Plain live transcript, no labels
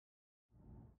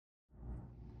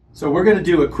So we're going to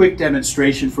do a quick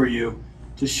demonstration for you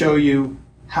to show you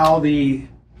how the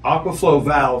AquaFlow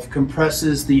valve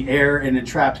compresses the air and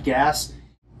entrapped gas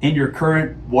in your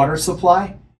current water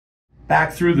supply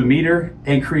back through the meter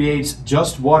and creates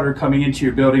just water coming into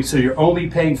your building. So you're only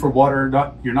paying for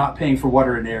water, you're not paying for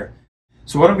water and air.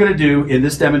 So what I'm going to do in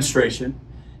this demonstration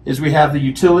is we have the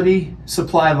utility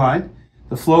supply line.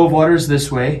 The flow of water is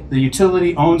this way. The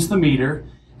utility owns the meter,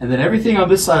 and then everything on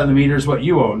this side of the meter is what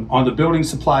you own on the building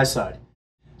supply side.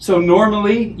 So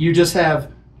normally you just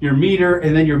have your meter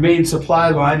and then your main supply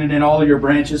line and then all your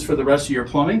branches for the rest of your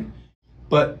plumbing.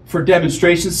 But for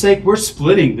demonstration's sake, we're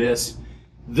splitting this.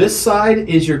 This side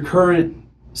is your current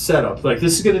setup. Like,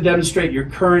 this is going to demonstrate your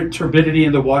current turbidity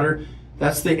in the water.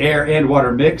 That's the air and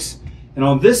water mix. And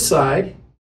on this side,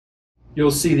 you'll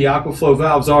see the AquaFlow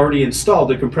valve's already installed,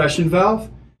 the compression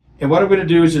valve. And what I'm going to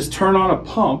do is just turn on a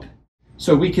pump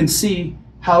so we can see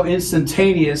how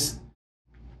instantaneous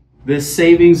this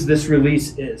savings, this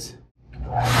release is.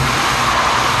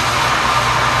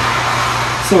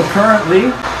 So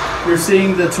currently, you're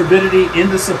seeing the turbidity in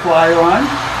the supply line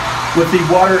with the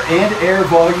water and air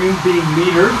volume being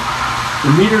metered.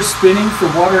 The meter spinning for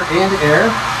water and air,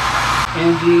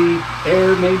 and the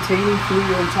air maintaining through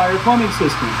your entire plumbing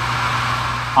system.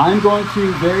 I'm going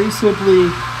to very simply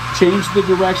change the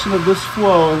direction of this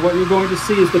flow, and what you're going to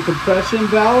see is the compression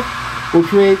valve will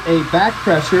create a back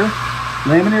pressure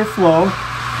laminar flow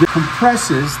that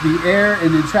compresses the air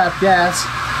and entrapped gas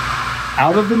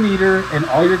out of the meter, and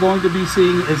all you're going to be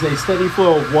seeing is a steady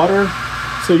flow of water,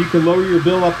 so you can lower your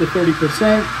bill up to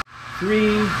 30%.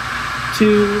 3,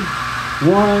 2,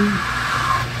 1.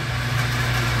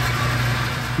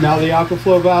 Now the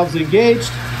AquaFlow valve's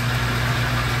engaged.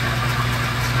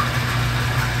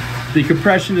 The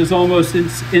compression is almost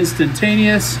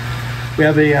instantaneous. We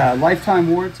have a lifetime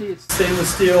warranty. It's a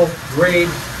stainless steel grade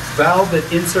valve that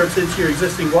inserts into your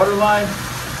existing water line.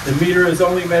 The meter is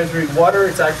only measuring water.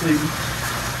 It's actually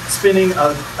spinning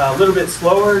a little bit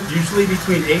slower, usually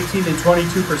between 18 and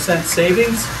 22%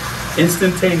 savings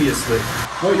instantaneously.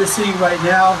 What you're seeing right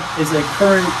now is a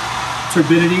current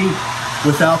turbidity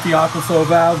without the AquaFlow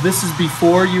valve. This is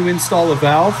before you install a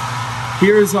valve.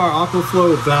 Here is our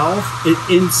AquaFlow valve. It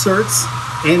inserts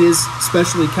and is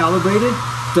specially calibrated.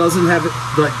 Does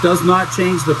not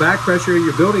change the back pressure in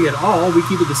your building at all. We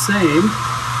keep it the same.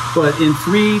 But in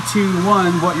 3, 2,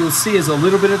 1, what you'll see is a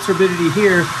little bit of turbidity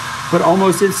here, but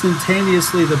almost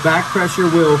instantaneously the back pressure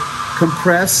will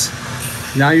compress.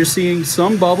 Now you're seeing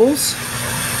some bubbles.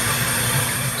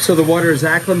 So the water is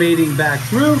acclimating back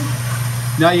through.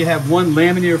 Now you have one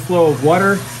laminar flow of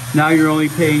water. Now you're only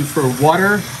paying for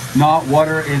water, not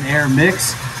water and air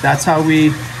mix. That's how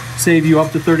we save you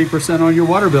up to 30% on your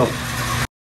water bill.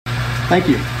 Thank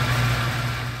you.